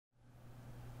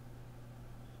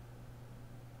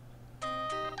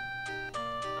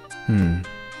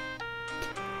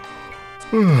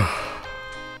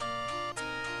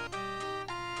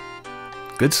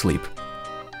Good sleep.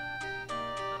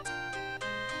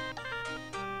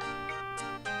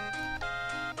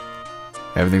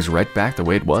 Everything's right back the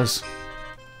way it was.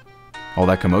 All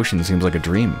that commotion seems like a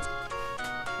dream.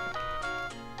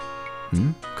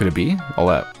 Could it be? All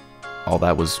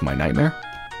that was my nightmare?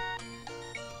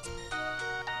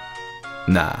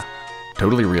 Nah,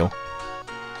 totally real.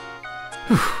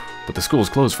 Whew, but the school's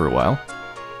closed for a while.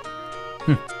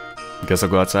 Guess I'll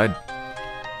go outside.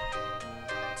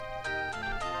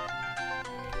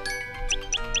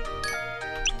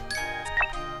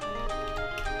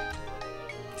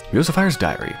 Yosafire's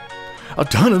diary. A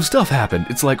ton of stuff happened.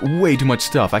 It's like way too much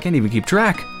stuff. I can't even keep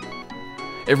track.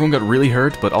 Everyone got really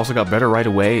hurt, but also got better right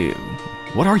away.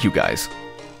 What are you guys?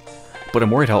 But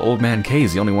I'm worried how Old Man K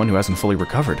is the only one who hasn't fully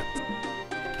recovered.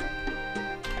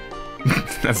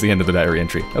 That's the end of the diary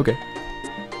entry. Okay.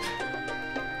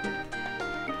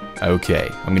 Okay,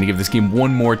 I'm gonna give this game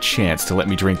one more chance to let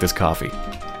me drink this coffee.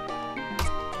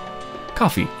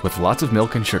 Coffee with lots of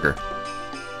milk and sugar.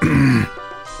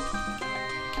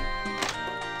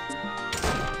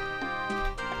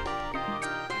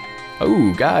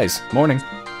 Oh, guys. Morning.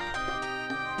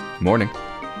 Morning.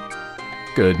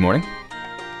 Good morning.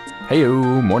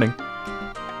 Heyo, morning.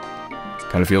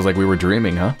 Kind of feels like we were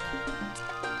dreaming, huh?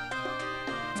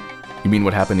 You mean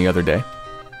what happened the other day?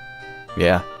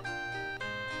 Yeah.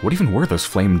 What even were those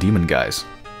flame demon guys?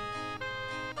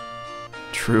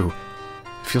 True.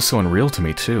 It feels so unreal to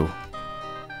me, too.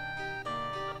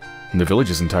 And the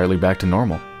village is entirely back to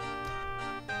normal.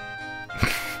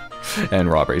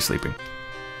 And Robbery's sleeping.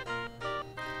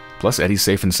 Plus, Eddie's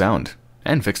safe and sound,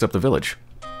 and fixed up the village.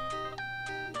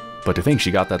 But to think she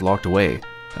got that locked away,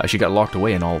 she got locked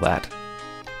away and all that.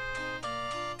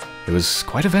 It was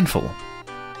quite eventful.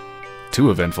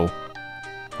 Too eventful.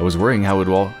 I was worrying how it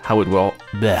would all,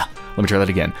 bleh. Let me try that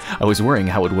again. I was worrying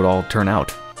how it would all turn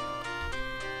out.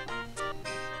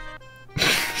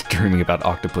 Dreaming about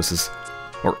octopuses.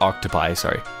 Or octopi,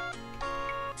 sorry.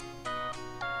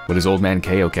 But is Old Man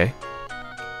K okay?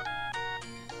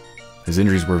 His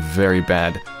injuries were very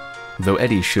bad, though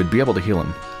Eddie should be able to heal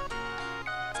him.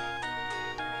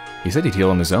 He said he'd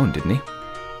heal on his own, didn't he?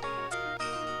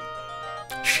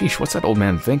 Sheesh, what's that old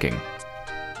man thinking?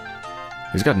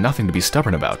 He's got nothing to be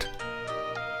stubborn about.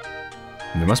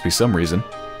 There must be some reason.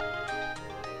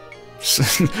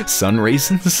 Sun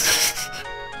raisins?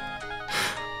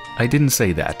 I didn't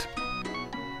say that.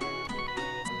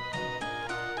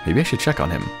 Maybe I should check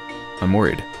on him. I'm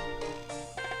worried.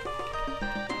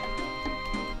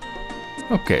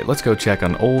 Okay, let's go check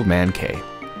on Old Man K.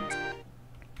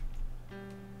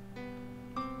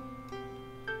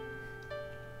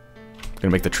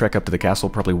 Gonna make the trek up to the castle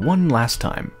probably one last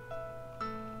time.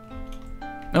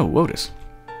 Oh, Wotus.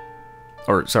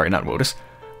 Or, sorry, not Wotus.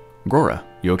 Grora,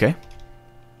 you okay?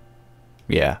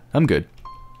 Yeah, I'm good.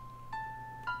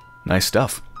 Nice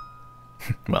stuff.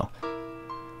 Well,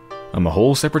 I'm a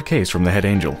whole separate case from the head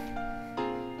angel.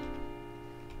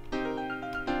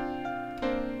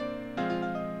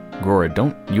 Grora,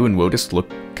 don't you and Wotus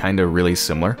look kinda really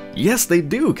similar? Yes, they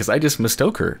do, because I just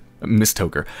mistook her.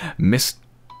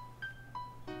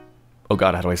 Oh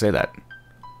god, how do I say that?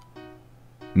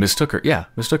 Mistook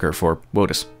her for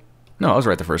Wotus. No, I was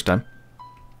right the first time.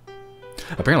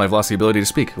 Apparently I've lost the ability to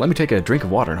speak. Let me take a drink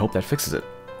of water and hope that fixes it.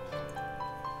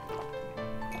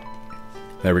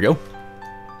 There we go.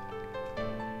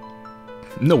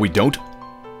 No, we don't.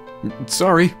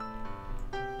 Sorry.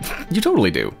 You totally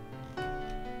do.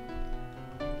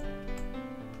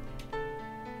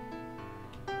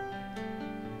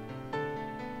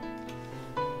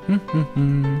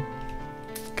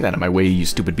 Get out of my way, you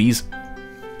stupid bees.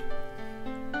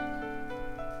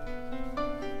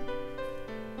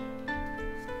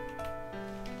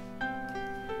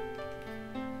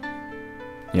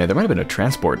 Yeah, there might have been a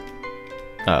transport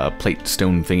plate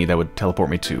stone thingy that would teleport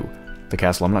me to the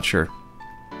castle, I'm not sure.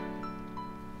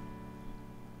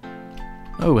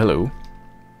 Oh, hello.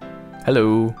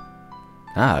 Hello.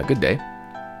 Ah, good day.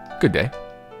 Good day.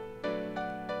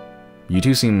 You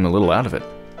two seem a little out of it.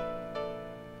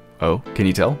 Oh, can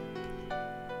you tell?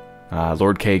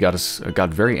 Lord K got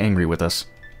very angry with us.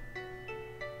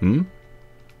 Hmm?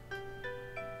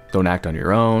 Don't act on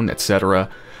your own, etc.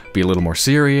 Be a little more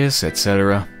serious,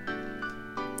 etc.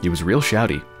 He was real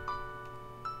shouty.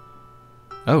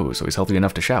 Oh, so he's healthy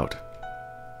enough to shout.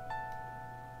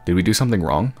 Did we do something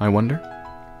wrong, I wonder?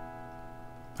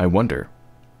 I wonder.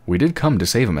 We did come to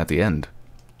save him at the end.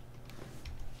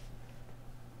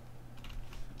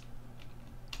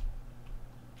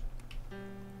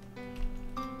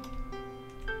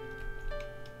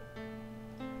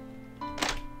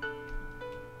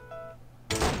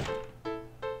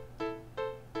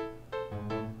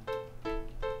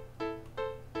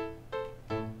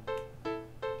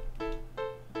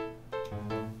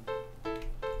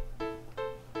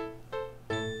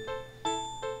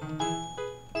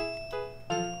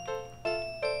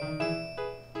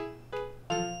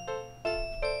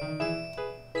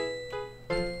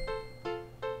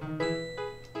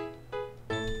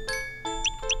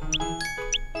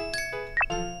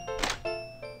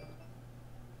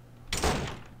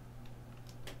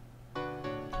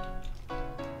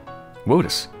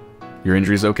 Wotus, your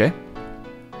injuries okay?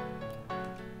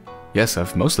 Yes,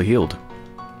 I've mostly healed.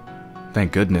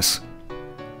 Thank goodness.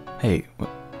 Hey,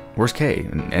 where's Kay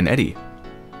and Eddie?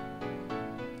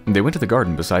 They went to the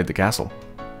garden beside the castle.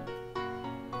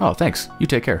 Oh, thanks. You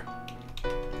take care.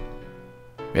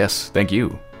 Yes, thank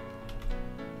you.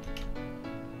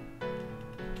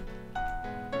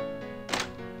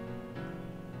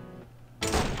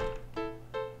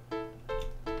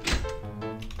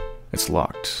 It's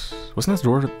locked. Wasn't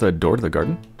that the door to the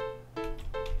garden?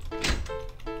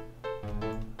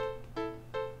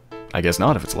 I guess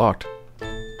not if it's locked.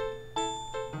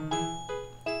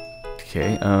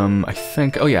 Okay, I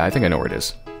think... Oh yeah, I think I know where it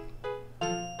is.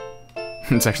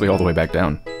 It's actually all the way back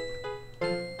down.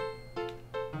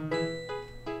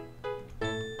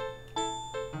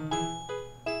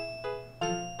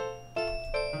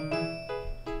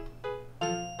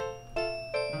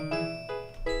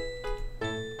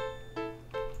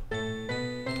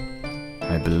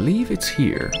 I believe it's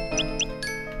here.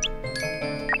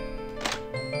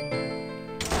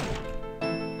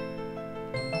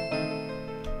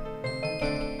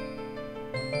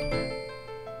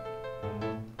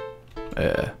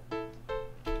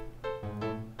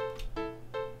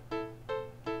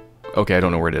 Okay, I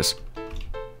don't know where it is.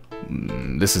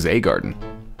 This is a garden.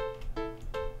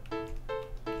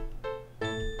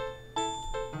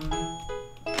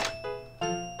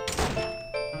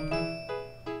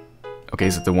 Okay,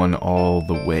 is it the one all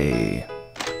the way...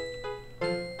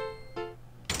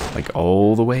 like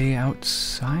all the way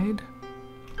outside?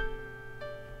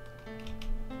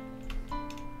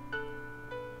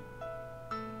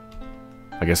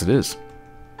 I guess it is.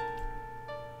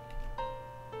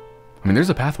 I mean, there's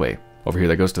a pathway over here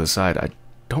that goes to the side. I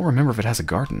don't remember if it has a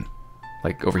garden.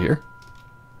 Like, over here?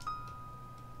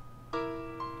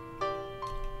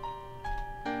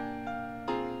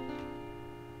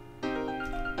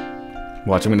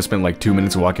 Watch, I'm gonna spend like 2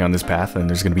 minutes walking on this path and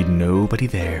there's gonna be nobody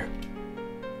there.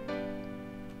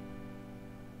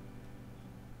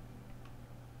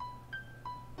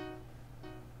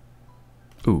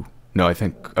 Ooh, no, I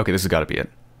think... okay, this has gotta be it.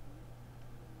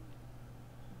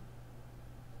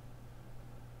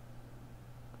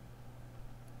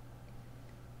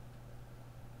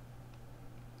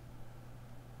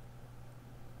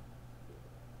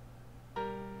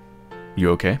 You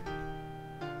okay?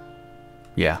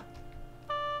 Yeah.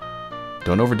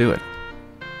 Don't overdo it.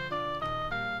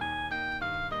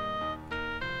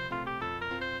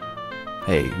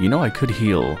 Hey, you know I could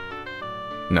heal...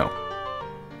 No.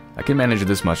 I can manage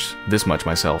this much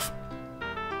myself.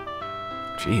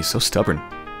 Jeez, so stubborn.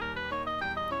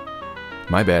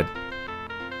 My bad.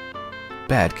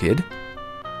 Bad kid.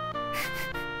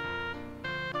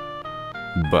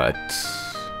 But...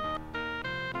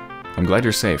 I'm glad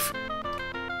you're safe.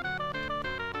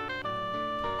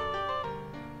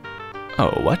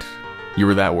 Oh, what? You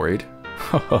were that worried?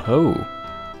 Ho ho ho.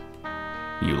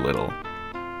 You little...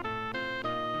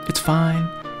 It's fine.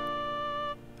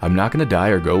 I'm not gonna die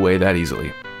or go away that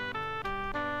easily.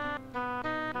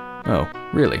 Oh,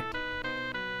 really?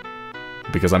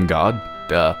 Because I'm God?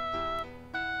 Duh.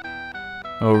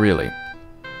 Oh, really?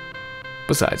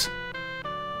 Besides,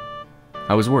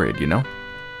 I was worried, you know?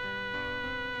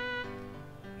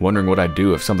 Wondering what I'd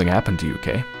do if something happened to you,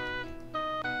 Kay.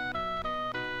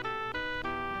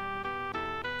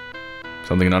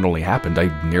 Something not only happened, I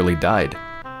nearly died.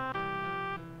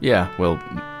 Yeah, well,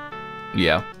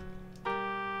 yeah.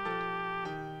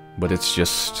 But it's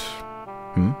just...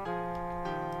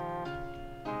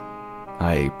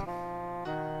 I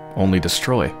only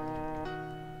destroy.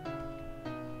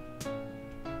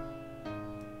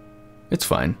 It's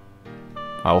fine.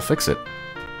 I'll fix it.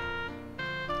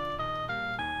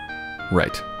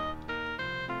 Right.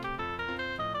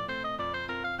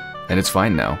 And it's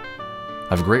fine now.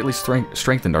 I've greatly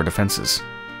strengthened our defenses.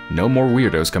 No more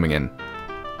weirdos coming in.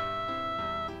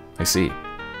 I see.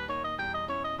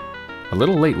 A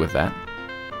little late with that.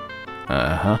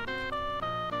 Uh-huh.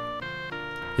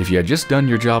 If you had just done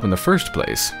your job in the first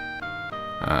place...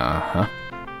 Uh-huh.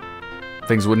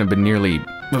 Things wouldn't have been nearly...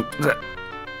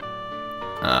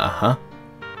 Uh-huh.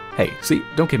 Hey, see,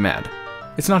 don't get mad.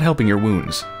 It's not helping your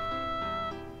wounds.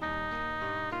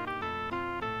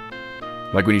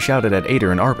 Like when you shouted at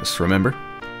Ader and Arbus, remember?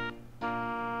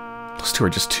 Those two are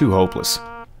just too hopeless.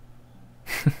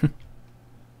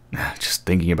 Just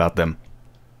thinking about them.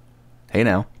 Hey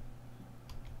now.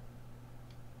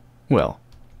 Well.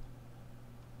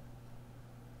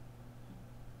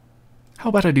 How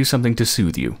about I do something to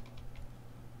soothe you?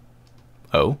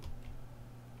 Oh?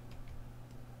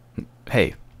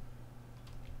 Hey.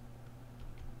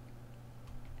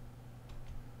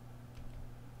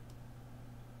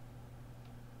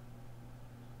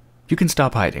 You can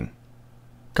stop hiding.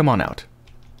 Come on out.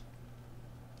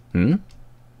 Hmm?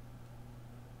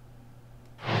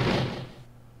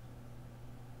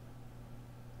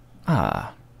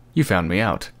 Ah, you found me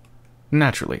out.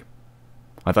 Naturally.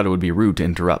 I thought it would be rude to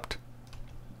interrupt.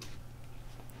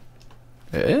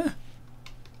 Eh?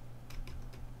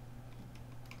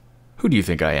 Who do you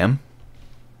think I am?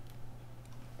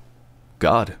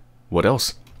 God. What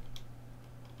else?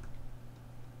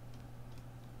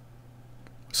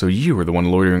 So you were the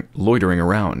one loitering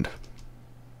around.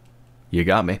 You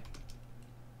got me.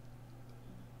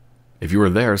 If you were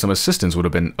there, some assistance would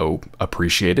have been,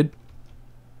 appreciated.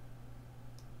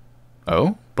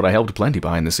 Oh, but I helped plenty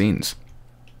behind the scenes.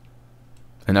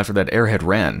 And after that airhead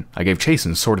ran, I gave chase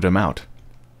and sorted him out.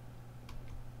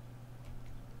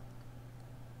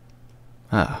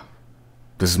 Ah,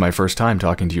 this is my first time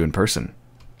talking to you in person.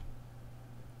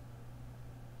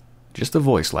 Just the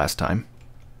voice last time.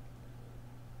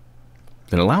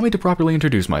 Then allow me to properly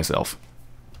introduce myself.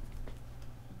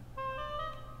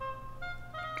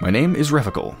 My name is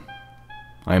Refical.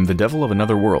 I am the devil of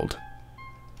another world.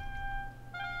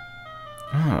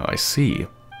 Ah, I see.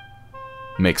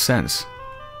 Makes sense.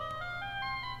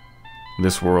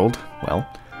 This world, well,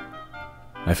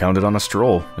 I found it on a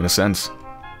stroll, in a sense.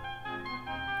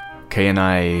 Kay and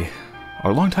I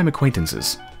are longtime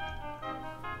acquaintances.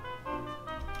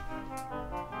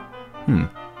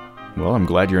 Well, I'm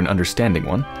glad you're an understanding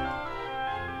one.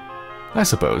 I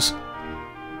suppose.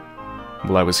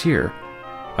 While I was here,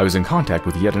 I was in contact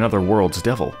with yet another world's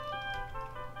devil.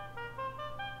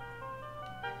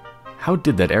 How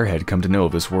did that airhead come to know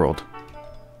of this world?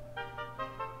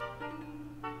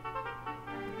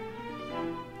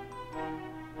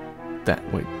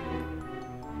 Wait.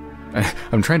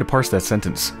 I'm trying to parse that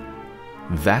sentence.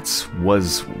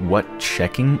 Was what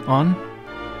checking on?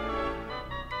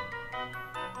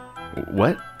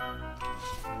 What?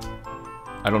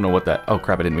 I don't know what that... Oh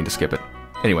crap, I didn't mean to skip it.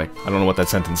 Anyway, I don't know what that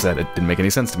sentence said. It didn't make any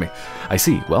sense to me. I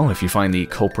see. Well, if you find the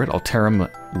culprit, I'll tear him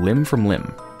limb from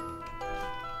limb.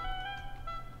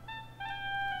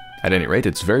 At any rate,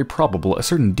 it's very probable a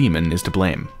certain demon is to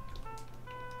blame.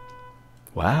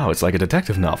 Wow, it's like a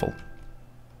detective novel.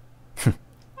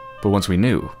 But once we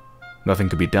knew, nothing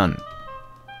could be done.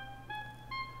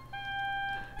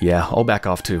 Yeah, I'll back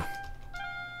off too.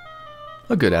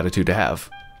 A good attitude to have.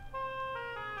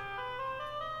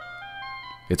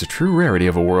 It's a true rarity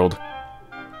of a world.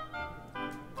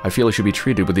 I feel it should be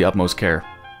treated with the utmost care.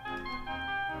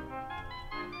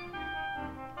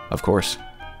 Of course.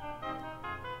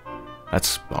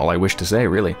 That's all I wish to say,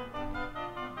 really.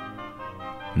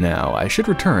 Now, I should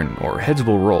return, or heads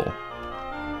will roll.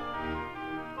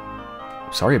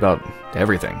 Sorry about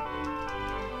everything.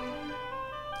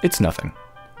 It's nothing.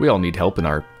 We all need help in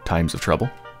our times of trouble.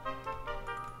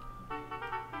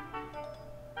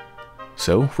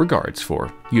 So, regards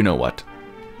for you-know-what.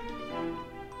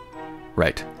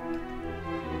 Right.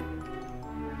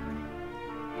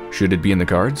 Should it be in the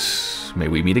cards, may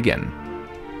we meet again.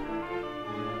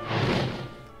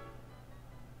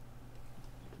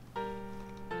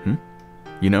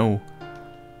 You know...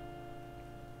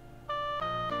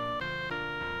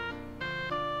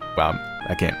 Wow,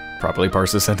 I can't properly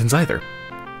parse this sentence either.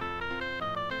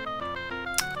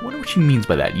 I wonder what she means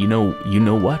by that. You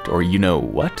know what? Or you know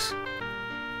what?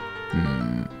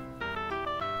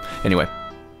 Anyway.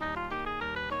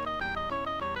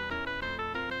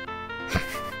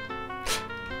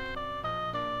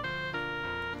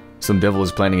 Some devil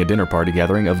is planning a dinner party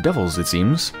gathering of devils, it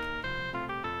seems.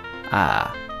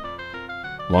 Ah.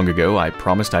 Long ago, I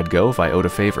promised I'd go if I owed a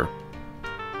favor.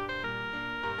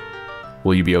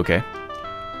 Will you be okay?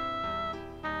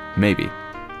 Maybe.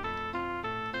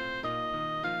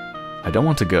 I don't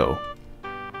want to go.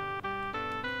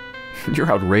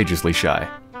 You're outrageously shy.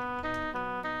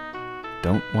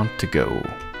 Don't want to go.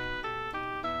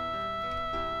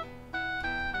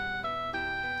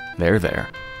 There. There.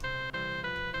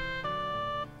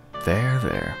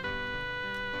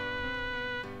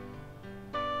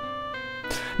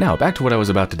 Now, back to what I was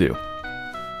about to do.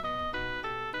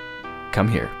 Come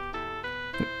here.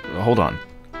 Hold on.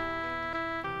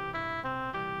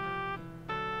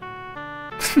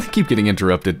 I keep getting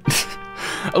interrupted.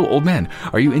 Oh, old man,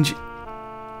 are you in...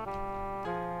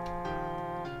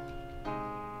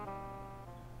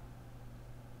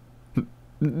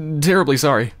 Terribly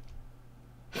sorry.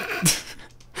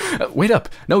 Wait up.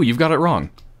 No, you've got it wrong.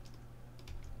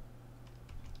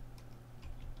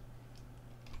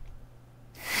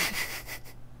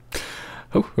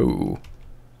 Ho ho.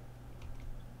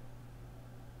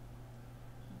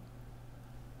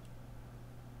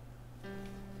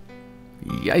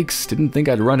 Yikes, didn't think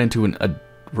I'd run into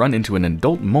run into an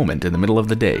adult moment in the middle of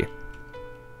the day.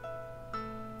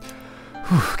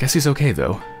 Whew, guess he's okay,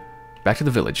 though. Back to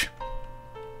the village.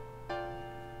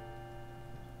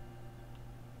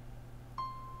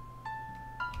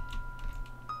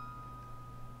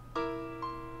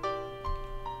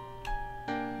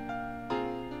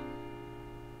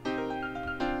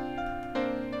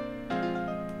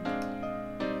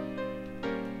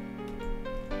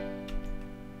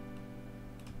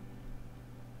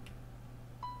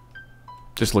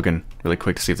 Just looking really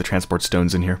quick to see if the transport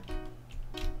stone's in here.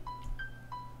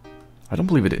 I don't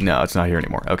believe it. No, it's not here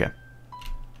anymore. Okay.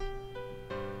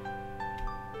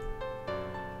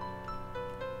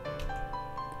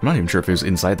 I'm not even sure if it was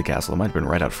inside the castle. It might have been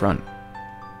right out front.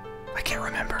 I can't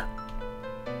remember.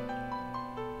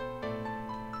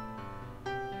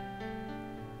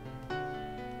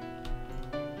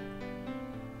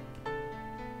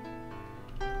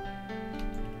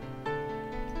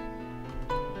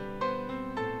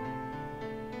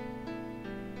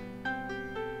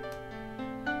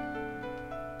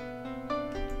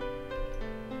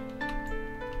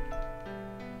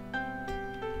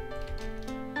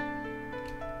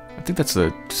 I think that's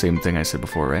the same thing I said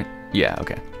before, right? Yeah,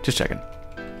 okay. Just checking.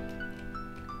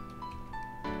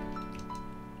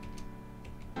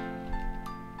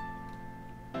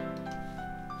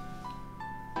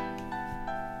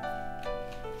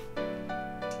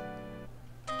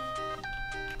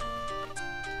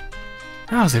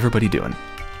 How's everybody doing?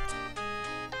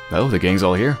 Oh, the gang's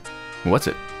all here. What's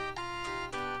it?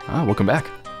 Ah, welcome back.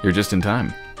 You're just in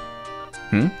time.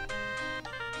 Hmm?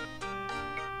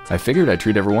 I figured I'd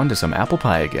treat everyone to some apple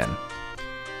pie again.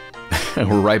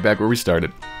 We're right back where we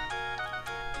started.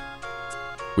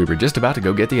 We were just about to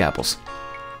go get the apples.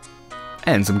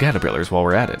 And some caterpillars while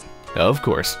we're at it. Of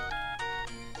course.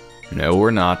 No,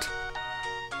 we're not.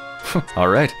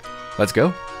 Alright, let's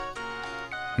go.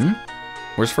 Hmm?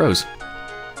 Where's Froze?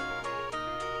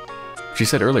 She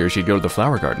said earlier she'd go to the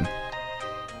flower garden.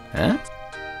 Huh?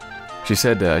 She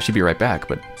said she'd be right back,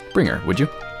 but bring her, would you?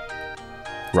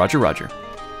 Roger, roger.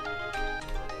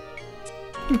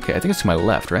 Okay, I think it's to my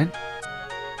left, right?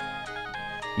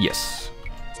 Yes.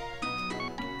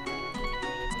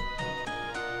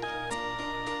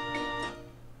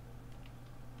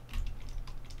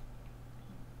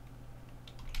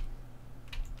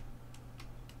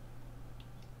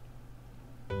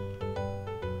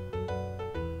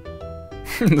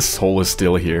 This hole is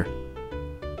still here.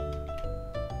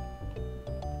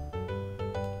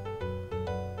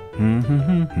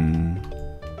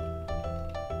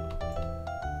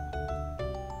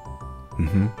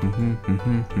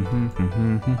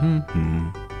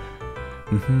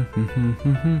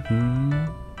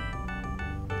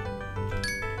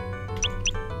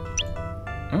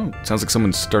 Oh, sounds like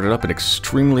someone started up an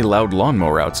extremely loud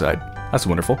lawnmower outside. That's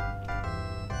wonderful.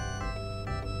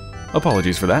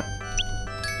 Apologies for that.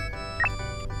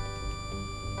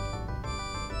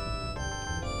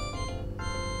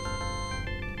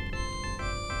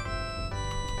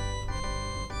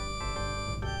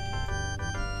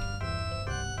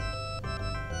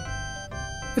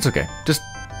 It's okay. Just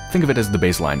think of it as the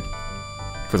bass line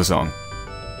for the song.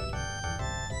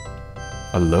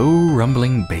 A low,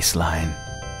 rumbling bass line.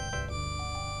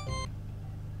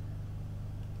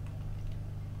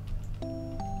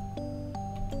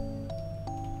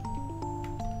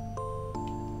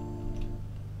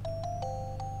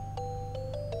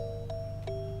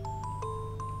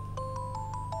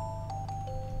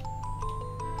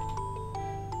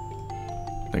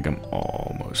 I think I'm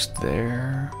almost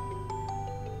there.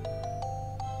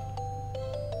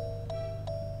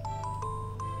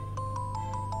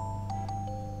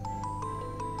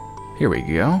 Here we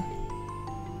go.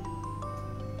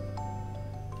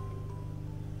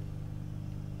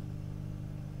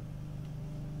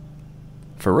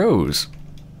 Feroz.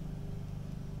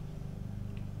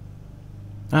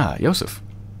 Ah, Yosef.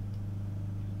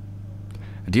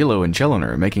 Adilo and Chelloner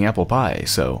are making apple pie,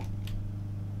 so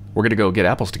we're gonna go get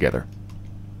apples together.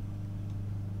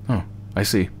 Oh, I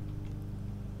see.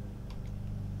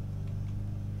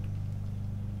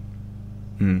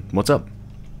 What's up?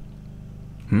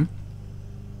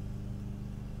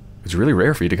 It's really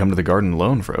rare for you to come to the garden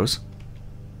alone, Froze.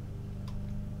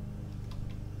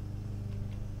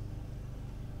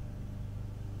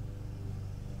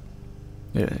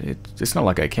 Yeah, it's not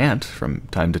like I can't from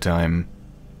time to time.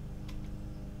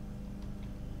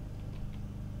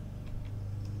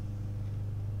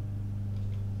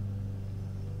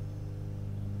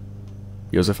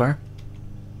 Yosafire?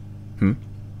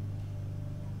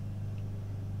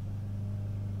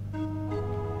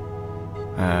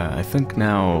 I think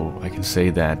now I can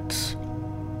say that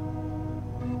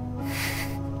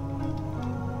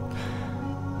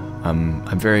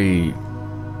I'm very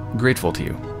grateful to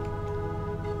you.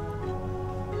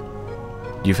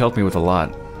 You've helped me with a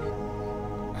lot.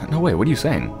 No way, what are you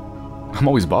saying? I'm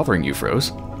always bothering you,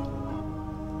 Froze.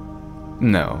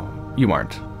 No, you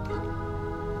aren't.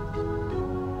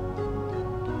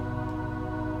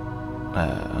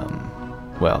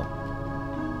 Well,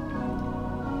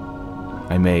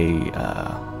 I may,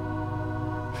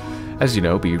 as you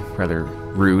know, be rather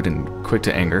rude and quick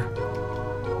to anger.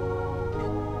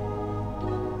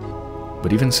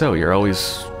 But even so, you're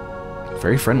always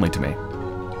very friendly to me.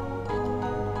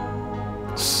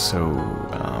 So,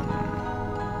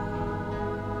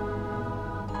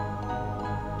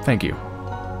 thank you.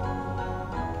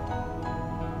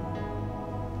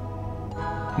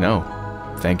 No,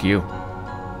 thank you.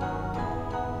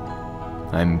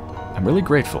 I'm really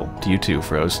grateful to you too,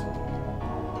 Froze.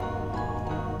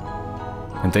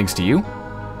 And thanks to you,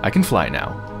 I can fly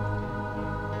now.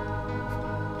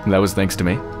 That was thanks to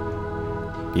me.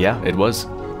 Yeah, it was.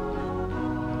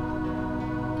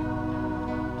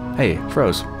 Hey,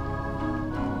 Froze.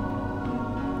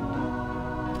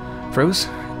 Froze,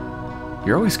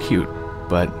 you're always cute,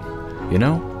 but, you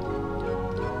know,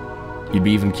 you'd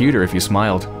be even cuter if you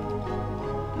smiled.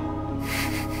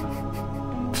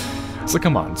 So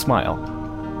come on, smile.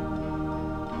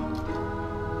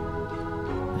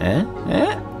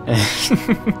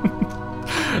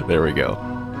 There we go.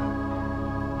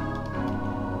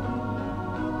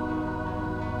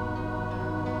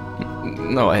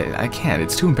 No, I can't.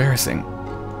 It's too embarrassing.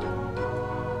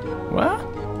 What?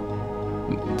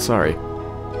 Sorry.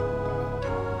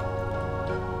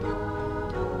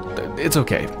 It's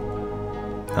okay.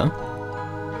 Huh?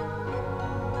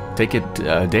 Take it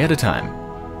a day at a time.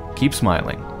 Keep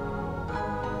smiling.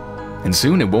 And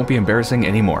soon it won't be embarrassing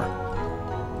anymore.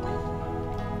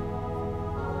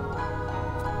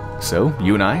 So,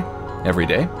 you and I, every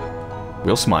day,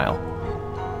 we'll smile.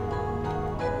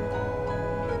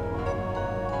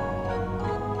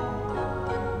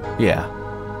 Yeah.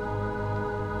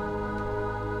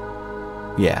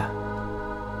 Yeah.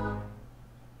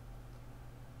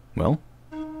 Well,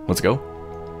 let's go.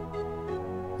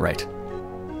 Right.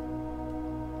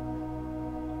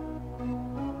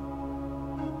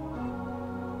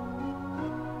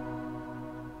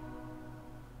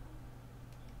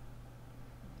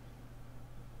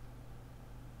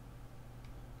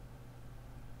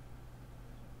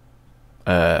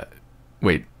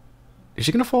 Wait. Is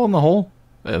she gonna fall in the hole?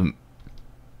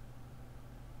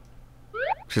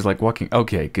 She's like walking.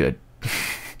 Okay, good.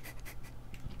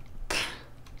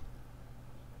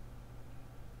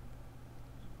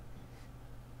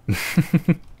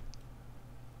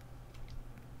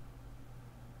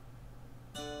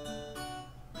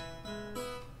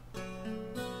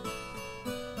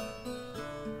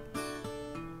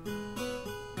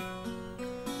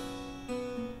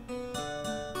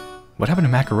 What happened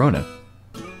to Macarona?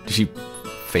 Did she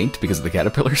faint because of the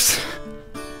caterpillars?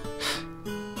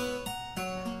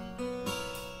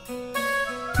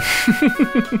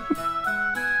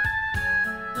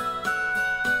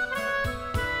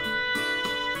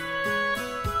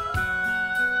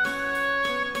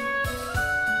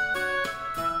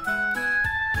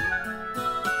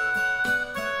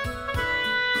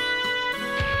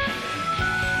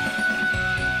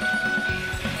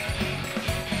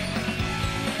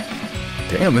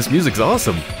 Damn, this music's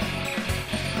awesome.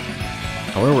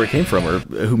 I wonder where it came from or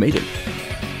who made it.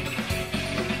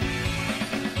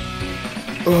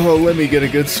 Oh, let me get a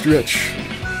good stretch.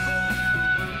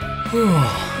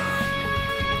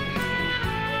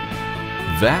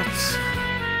 That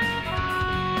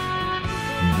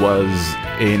was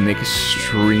an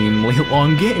extremely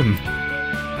long game.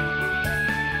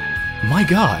 My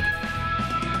god.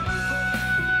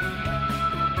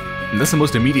 And that's the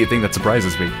most immediate thing that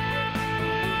surprises me.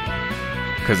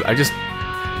 Because I just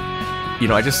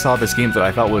saw this game that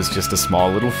I thought was just a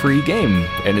small little free game,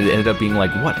 and it ended up being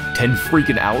like, what, 10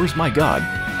 freaking hours? My god.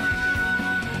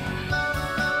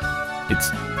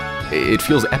 It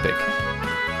feels epic.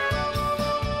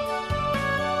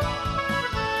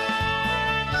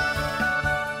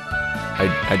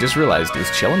 I just realized, is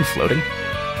Chellin floating?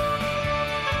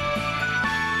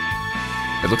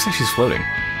 It looks like she's floating.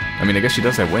 I mean, I guess she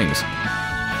does have wings.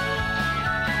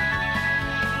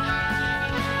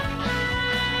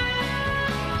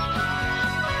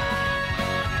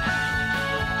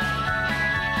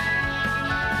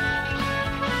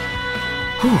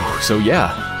 Whew, so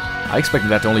yeah, I expected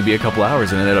that to only be a couple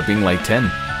hours and it ended up being like 10.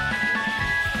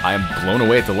 I am blown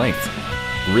away at the length.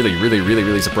 Really, really, really,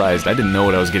 really surprised. I didn't know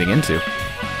what I was getting into.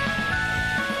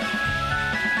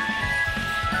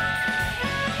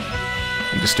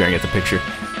 I'm just staring at the picture.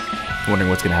 Wondering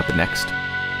what's gonna happen next.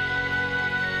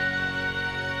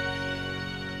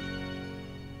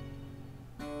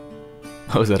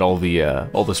 Oh, is that all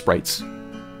the sprites?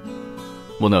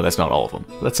 Well, no, that's not all of them.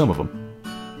 That's some of them.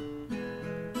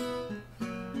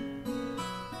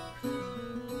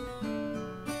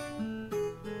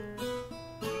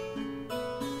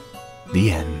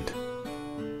 The end.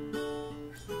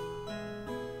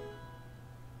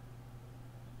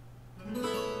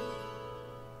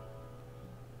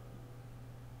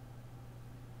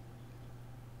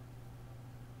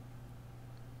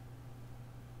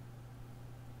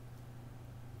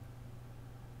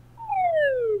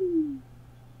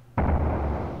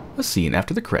 A scene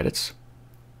after the credits.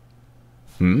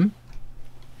 Did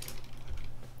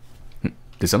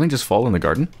something just fall in the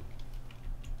garden?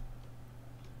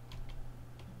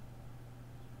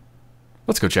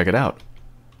 Let's go check it out.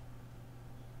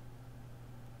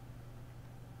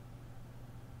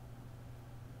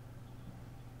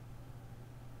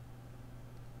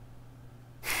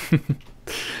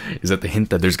 Is that the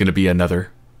hint that there's going to be another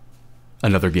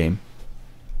game?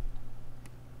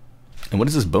 And what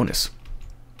is this bonus?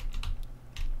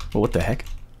 Well, what the heck?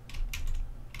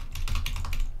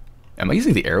 Am I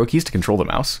using the arrow keys to control the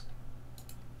mouse?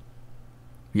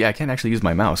 Yeah, I can't actually use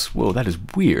my mouse. Whoa, that is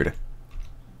weird.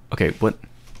 Okay,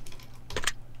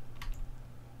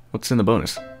 what's in the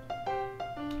bonus?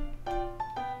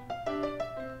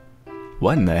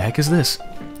 What in the heck is this?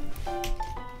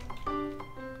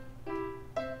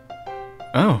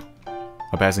 Oh,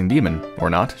 a passing demon. Or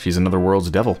not, she's another world's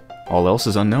devil. All else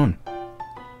is unknown.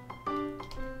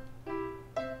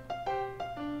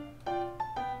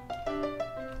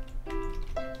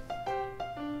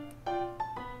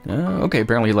 Okay,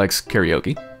 apparently he likes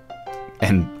karaoke.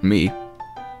 And me.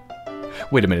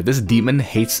 Wait a minute, this demon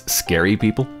hates scary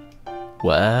people?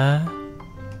 What?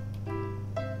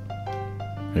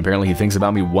 And apparently he thinks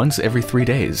about me once every 3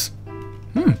 days.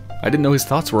 I didn't know his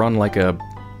thoughts were on like a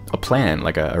plan,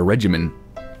 like a regimen.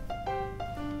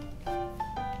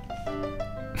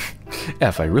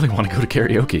 F, I really want to go to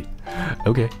karaoke.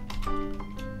 Okay.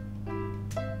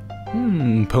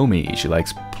 Pomi, she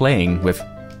likes playing with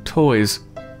toys.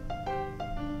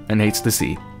 And hates the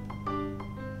sea.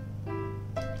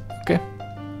 Okay.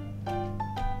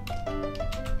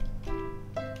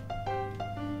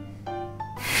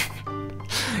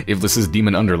 Ivlis's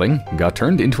demon underling got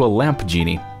turned into a lamp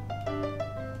genie.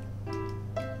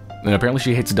 And apparently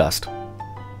she hates dust.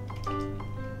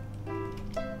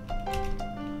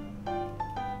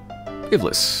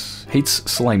 Ivlis hates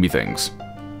slimy things.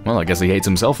 Well, I guess he hates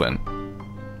himself then.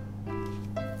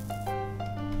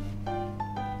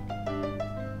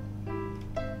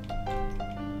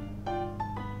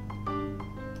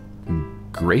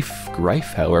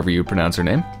 Greif, however you pronounce her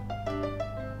name.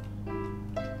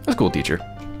 A school teacher.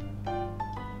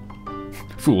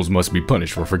 Fools must be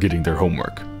punished for forgetting their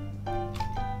homework.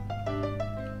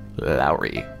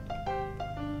 Lowry.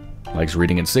 Likes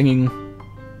reading and singing.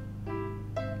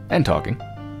 And talking.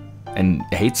 And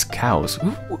hates cows.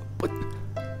 What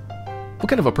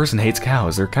kind of a person hates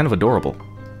cows? They're kind of adorable.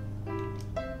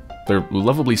 They're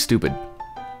lovably stupid.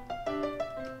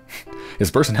 His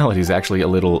personality is actually a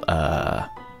little,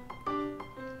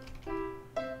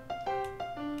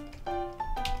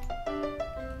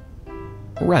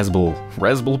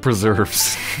 Razzle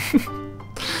preserves.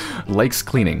 Likes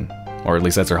cleaning. Or at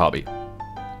least that's her hobby.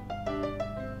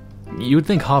 You would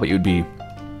think hobby would be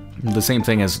the same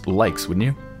thing as likes, wouldn't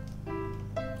you?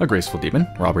 A graceful demon,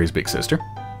 Robbery's big sister.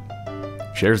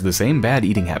 Shares the same bad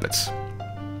eating habits.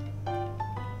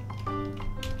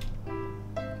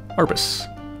 Arpus.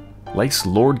 Likes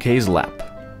Lord K's lap.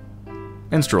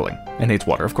 And strolling. And hates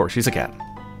water. Of course, she's a cat.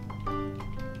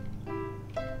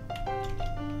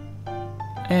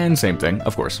 And same thing,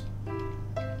 of course.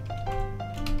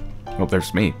 Oh,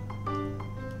 there's me.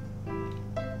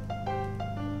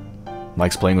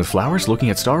 Likes playing with flowers, looking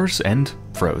at stars, and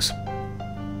froze.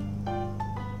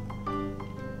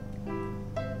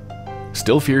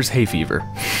 Still fears hay fever.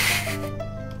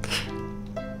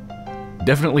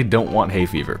 Definitely don't want hay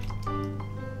fever.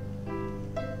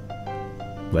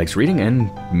 Likes reading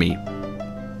and me.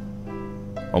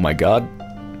 Oh my god.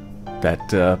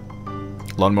 That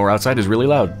lawnmower outside is really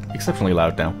loud. Exceptionally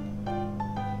loud now.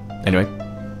 Anyway.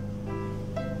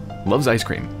 Loves ice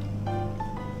cream.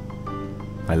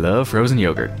 I love frozen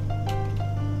yogurt.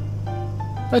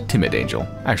 A timid angel.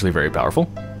 Actually very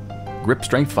powerful. Grip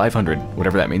strength 500,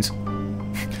 whatever that means.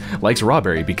 Likes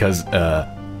Rawberry because,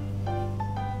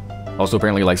 also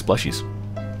apparently likes plushies.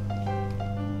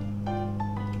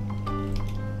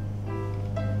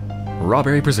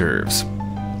 Rawberry preserves.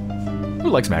 Who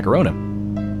likes macarona?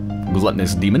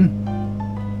 Gluttonous demon.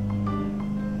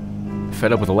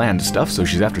 fed up with the land stuff, so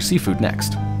she's after seafood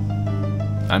next.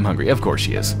 I'm hungry. Of course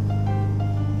she is.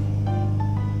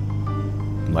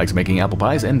 Likes making apple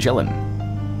pies and gelin.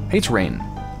 Hates rain.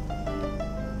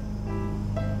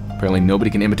 Apparently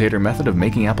nobody can imitate her method of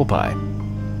making apple pie.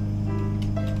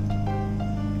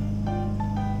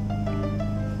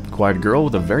 Quiet girl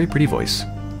with a very pretty voice.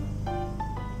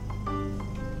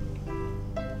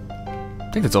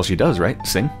 I think that's all she does, right?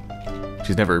 Sing?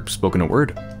 She's never spoken a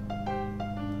word.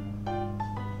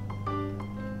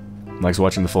 Likes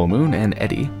watching the full moon, and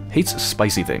Eddie hates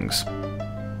spicy things.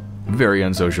 Very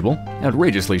unsociable,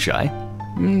 outrageously shy.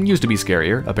 Used to be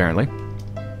scarier, apparently.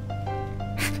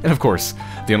 And of course,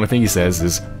 the only thing he says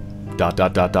is ... God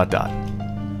of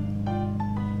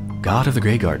the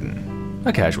Grey Garden.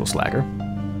 A casual slacker.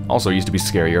 Also used to be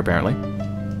scarier, apparently.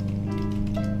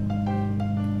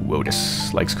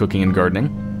 Wotus likes cooking and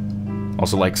gardening.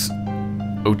 Also likes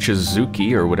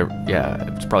Ochazuki or whatever.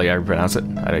 Yeah, it's probably how you pronounce it.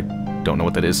 I don't know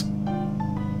what that is.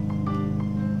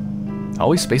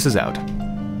 Always spaces out.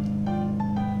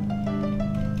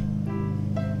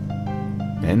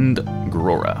 And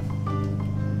Grora.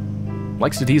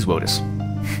 Likes to tease Wotus.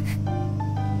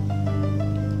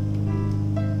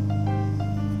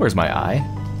 Where's my eye?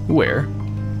 Where?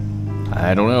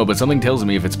 I don't know, but something tells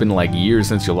me if it's been like years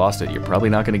since you lost it, you're probably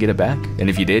not going to get it back. And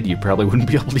if you did, you probably wouldn't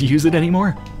be able to use it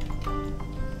anymore.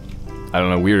 I don't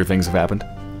know, weirder things have happened.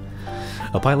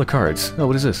 A pile of cards. Oh,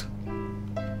 what is this?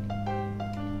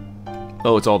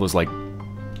 Oh, it's all those, like,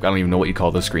 I don't even know what you call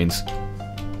those screens.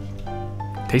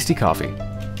 Tasty coffee.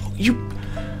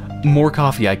 More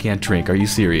coffee I can't drink, are you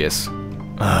serious?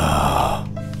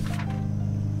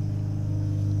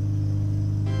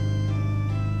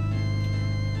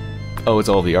 Oh, it's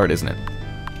all the art, isn't it?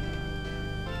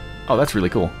 Oh, that's really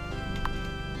cool.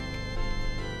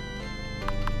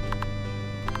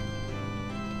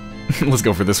 Let's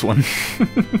go for this one.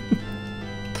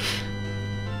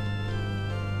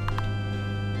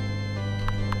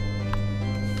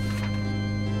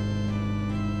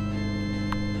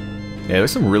 Yeah,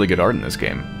 there's some really good art in this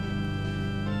game.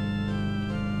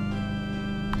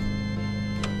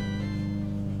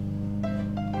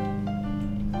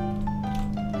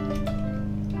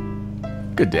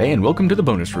 Good day and welcome to the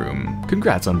bonus room.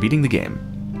 Congrats on beating the game.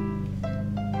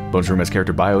 Bonus room has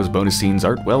character bios, bonus scenes,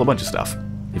 art, well, a bunch of stuff.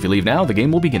 If you leave now, the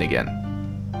game will begin again.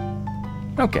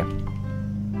 Okay.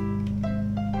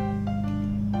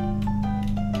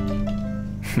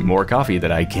 More coffee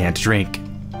that I can't drink.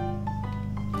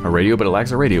 A radio, but it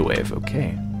lacks a radio wave.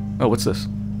 Okay. Oh, what's this?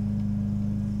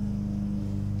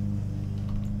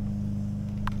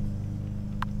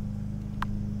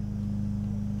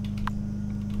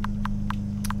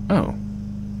 Oh.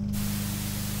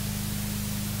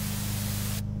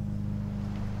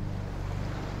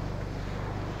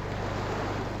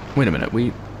 Wait a minute,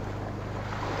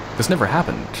 this never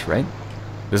happened, right?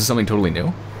 This is something totally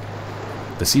new?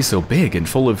 The sea's so big and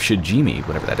full of shijimi,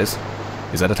 whatever that is.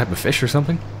 Is that a type of fish or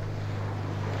something?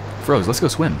 Froze, let's go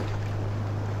swim.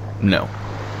 No.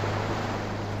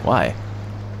 Why?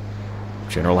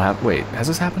 Wait, has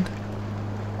this happened?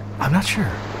 I'm not sure.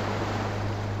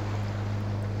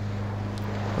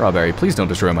 Rawberry, please don't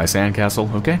destroy my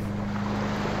sandcastle, okay?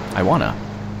 I wanna.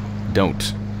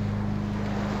 Don't.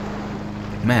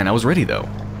 Man, I was ready though.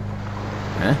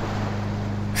 Huh?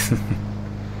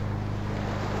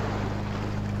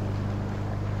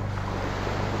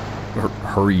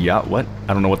 Hurry up, what?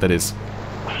 I don't know what that is.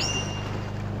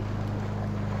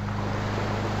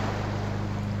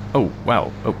 Oh,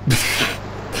 wow. Oh.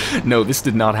 No, this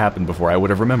did not happen before. I would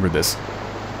have remembered this.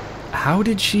 How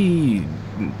did she...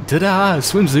 Ta-da!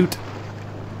 Swimsuit!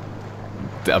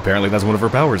 Apparently that's one of her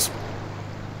powers.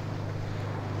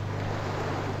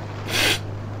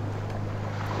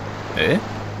 Eh?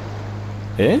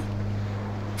 Eh?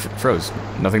 Froze.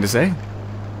 Nothing to say?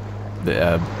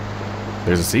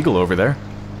 There's a seagull over there.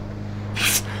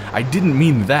 I didn't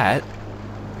mean that.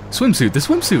 Swimsuit, the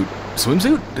swimsuit.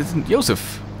 Swimsuit?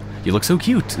 Yosef. You look so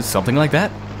cute. Something like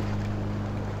that.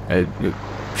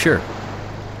 Sure.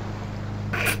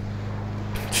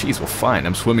 Jeez, well fine.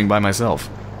 I'm swimming by myself.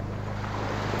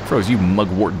 Froze, you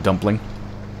mugwort dumpling.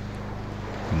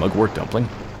 Mugwort dumpling?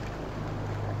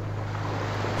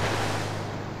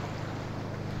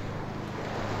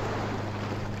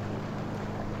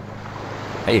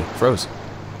 Hey, Froze.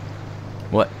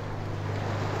 What?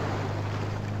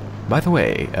 By the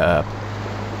way,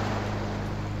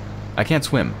 I can't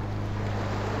swim.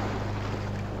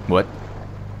 What?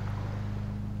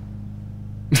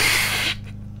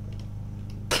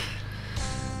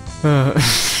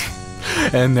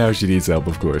 And now she needs help,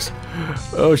 of course.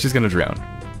 Oh, she's gonna drown.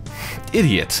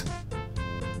 Idiot!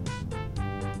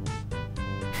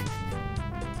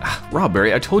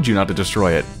 Robberry, I told you not to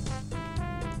destroy it.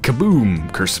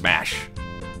 Kaboom! Curse smash.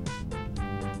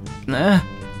 Nah.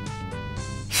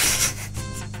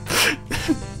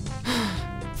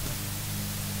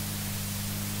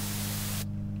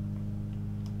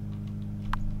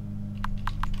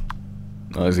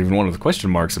 Oh, there's even one with question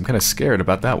marks. I'm kind of scared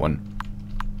about that one.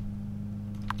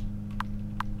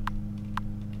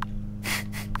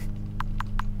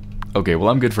 Okay, well,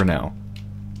 I'm good for now.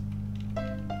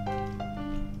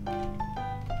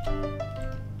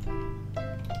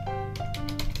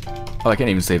 Oh, I can't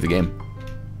even save the game.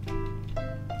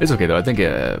 It's okay though. I think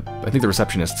the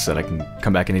receptionist said I can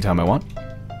come back anytime I want.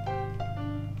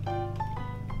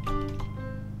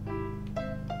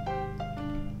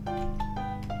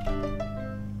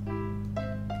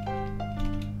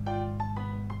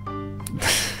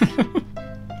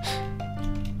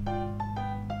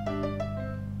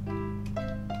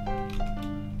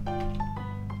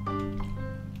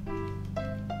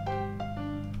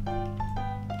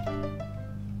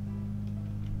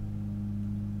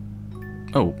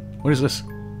 Oh, what is this?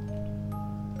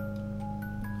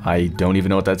 I don't even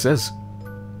know what that says.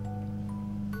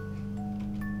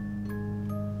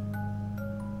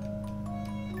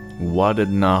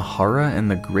 Wadanahara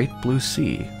and the Great Blue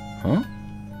Sea. Huh?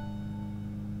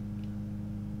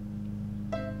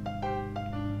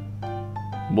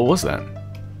 What was that?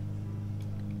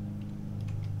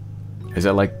 Is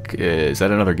that like, is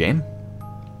that another game?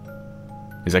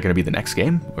 Is that going to be the next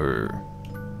game, or...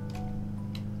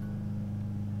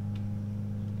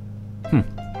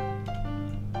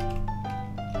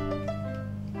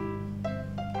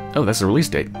 Oh, that's the release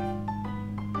date.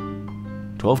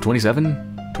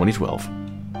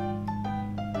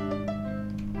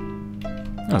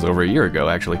 12/27/2012. That was over a year ago,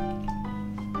 actually.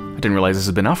 I didn't realize this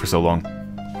had been out for so long.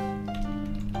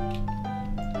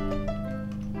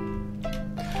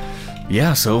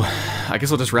 Yeah, so I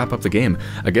guess I'll just wrap up the game.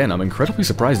 Again, I'm incredibly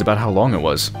surprised about how long it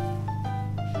was.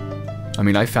 I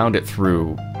mean, I found it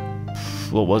through...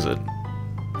 what was it?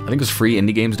 I think it was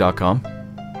FreeIndieGames.com.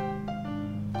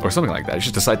 Or something like that. It's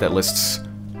just a site that lists,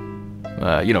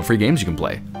 you know, free games you can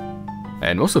play.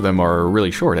 And most of them are really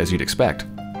short, as you'd expect.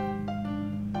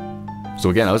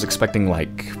 So again, I was expecting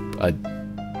like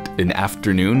an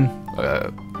afternoon,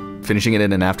 finishing it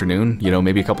in an afternoon, you know,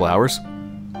 maybe a couple hours.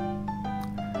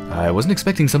 I wasn't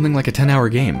expecting something like a 10-hour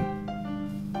game.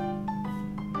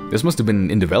 This must have been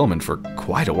in development for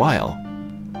quite a while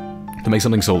to make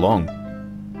something so long.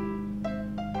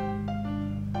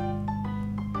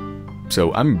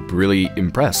 So I'm really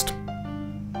impressed.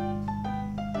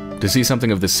 To see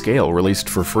something of this scale released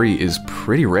for free is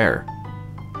pretty rare.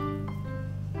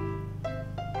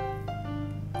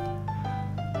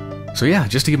 So yeah,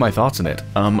 just to give my thoughts on it,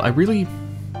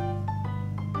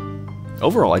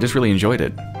 overall, I just really enjoyed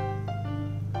it.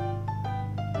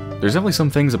 There's definitely some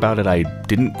things about it I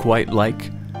didn't quite like.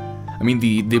 I mean,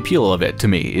 the appeal of it to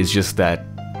me is just that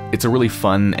it's a really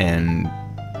fun and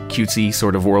cutesy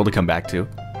sort of world to come back to.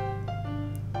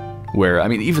 Where, I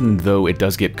mean, even though it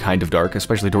does get kind of dark,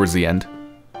 especially towards the end,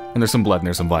 and there's some blood and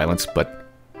there's some violence, but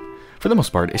for the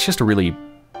most part, it's just a really...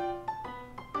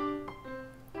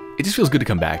 it just feels good to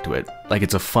come back to it. Like,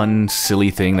 it's a fun,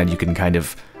 silly thing that you can kind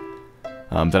of...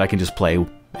 that I can just play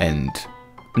and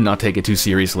not take it too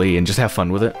seriously and just have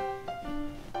fun with it.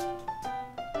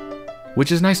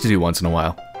 Which is nice to do once in a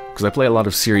while, because I play a lot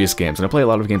of serious games, and I play a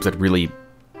lot of games that really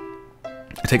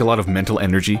take a lot of mental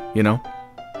energy, you know?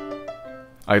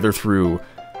 Either through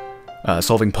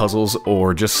solving puzzles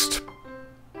or just...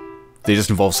 they just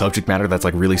involve subject matter that's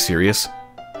like really serious.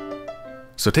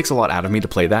 So it takes a lot out of me to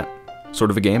play that sort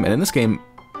of a game, and in this game,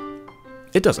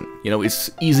 it doesn't. You know, it's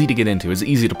easy to get into, it's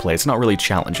easy to play, it's not really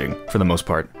challenging for the most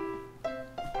part.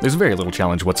 There's very little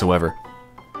challenge whatsoever.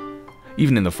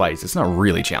 Even in the fights, it's not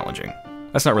really challenging.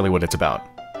 That's not really what it's about.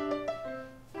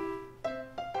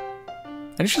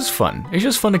 And it's just fun. It's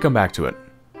just fun to come back to it.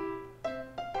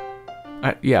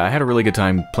 Yeah, I had a really good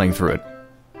time playing through it.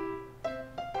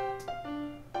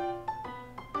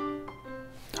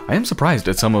 I am surprised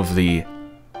at some of the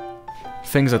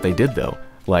things that they did, though.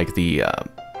 Like the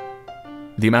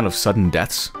amount of sudden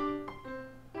deaths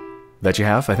that you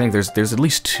have. I think there's at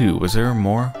least 2. Was there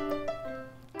more?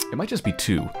 It might just be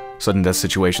 2 sudden death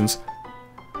situations.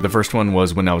 The first one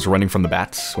was when I was running from the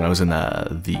bats, when I was in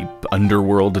the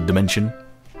underworld dimension.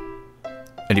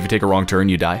 And if you take a wrong turn,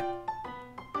 you die.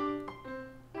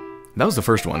 That was the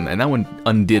first one, and that one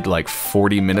undid like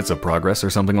 40 minutes of progress or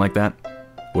something like that,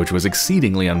 which was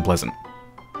exceedingly unpleasant.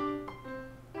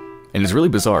 And it's really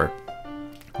bizarre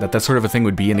that that sort of a thing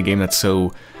would be in a game that's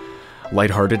so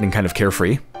lighthearted and kind of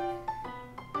carefree.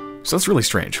 So that's really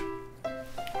strange.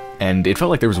 and it felt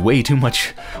like there was way too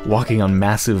much walking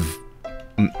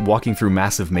through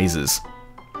massive mazes.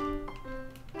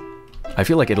 I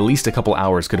feel like at least a couple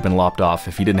hours could have been lopped off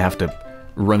if you didn't have to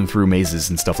run through mazes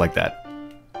and stuff like that.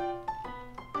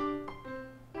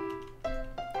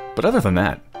 But other than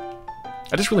that,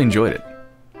 I just really enjoyed it.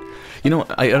 You know,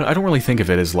 I don't really think of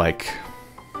it as like...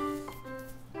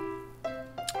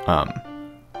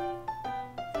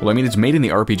 Well, I mean, it's made in the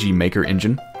RPG Maker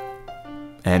engine,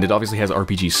 and it obviously has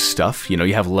RPG stuff. You know,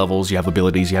 you have levels, you have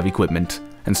abilities, you have equipment,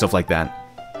 and stuff like that.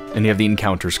 And you have the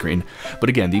encounter screen. But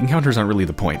again, the encounters aren't really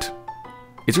the point.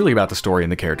 It's really about the story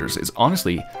and the characters. It's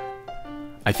honestly...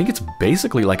 I think it's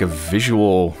basically like a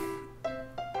visual...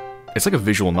 It's like a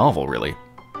visual novel, really.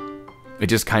 It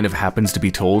just kind of happens to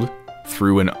be told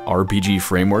through an RPG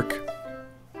framework.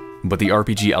 But the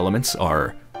RPG elements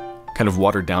are kind of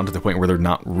watered down to the point where they're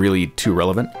not really too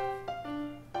relevant.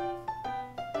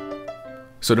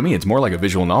 So to me, it's more like a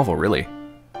visual novel, really.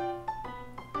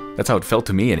 That's how it felt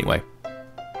to me, anyway.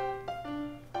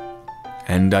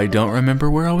 And I don't remember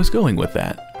where I was going with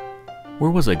that. Where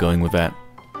was I going with that?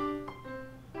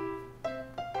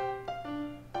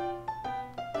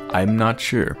 I'm not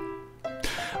sure.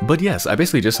 But yes, I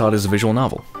basically just saw it as a visual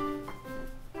novel.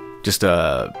 Just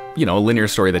a, you know, a linear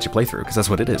story that you play through, because that's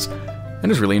what it is. And it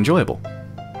was really enjoyable.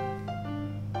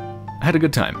 I had a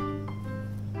good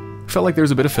time. Felt like there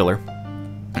was a bit of filler.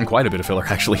 And quite a bit of filler,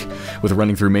 actually, with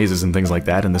running through mazes and things like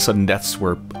that, and the sudden deaths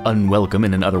were unwelcome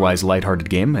in an otherwise lighthearted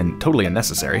game, and totally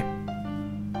unnecessary.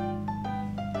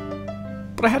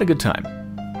 But I had a good time.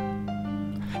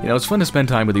 You know, it's fun to spend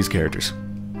time with these characters.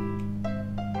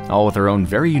 All with their own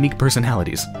very unique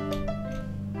personalities.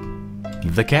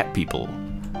 The cat people.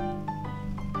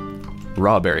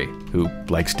 Rawberry, who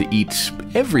likes to eat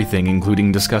everything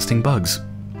including disgusting bugs.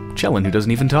 Chellin, who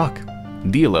doesn't even talk.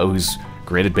 Diolo, who's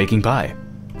great at baking pie.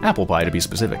 Apple pie, to be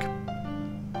specific.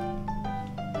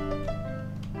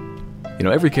 You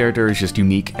know, every character is just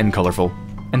unique and colorful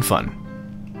and fun.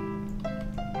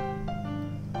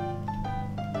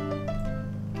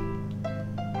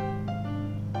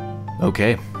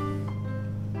 Okay.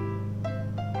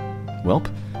 Welp,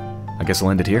 I guess I'll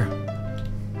end it here.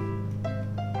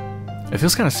 It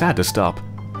feels kind of sad to stop,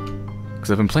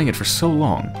 because I've been playing it for so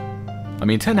long. I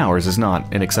mean, 10 hours is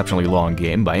not an exceptionally long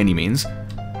game by any means,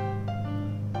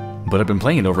 but I've been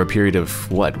playing it over a period of,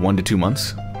 what, 1 to 2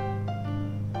 months?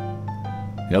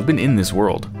 You know, I've been in this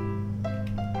world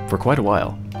for quite a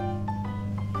while,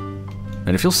 and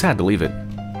it feels sad to leave it.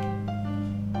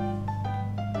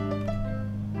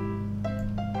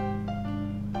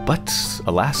 But,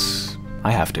 alas,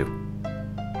 I have to.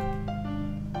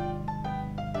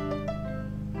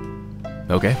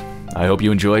 Okay, I hope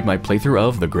you enjoyed my playthrough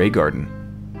of The Grey Garden.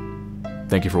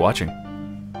 Thank you for watching.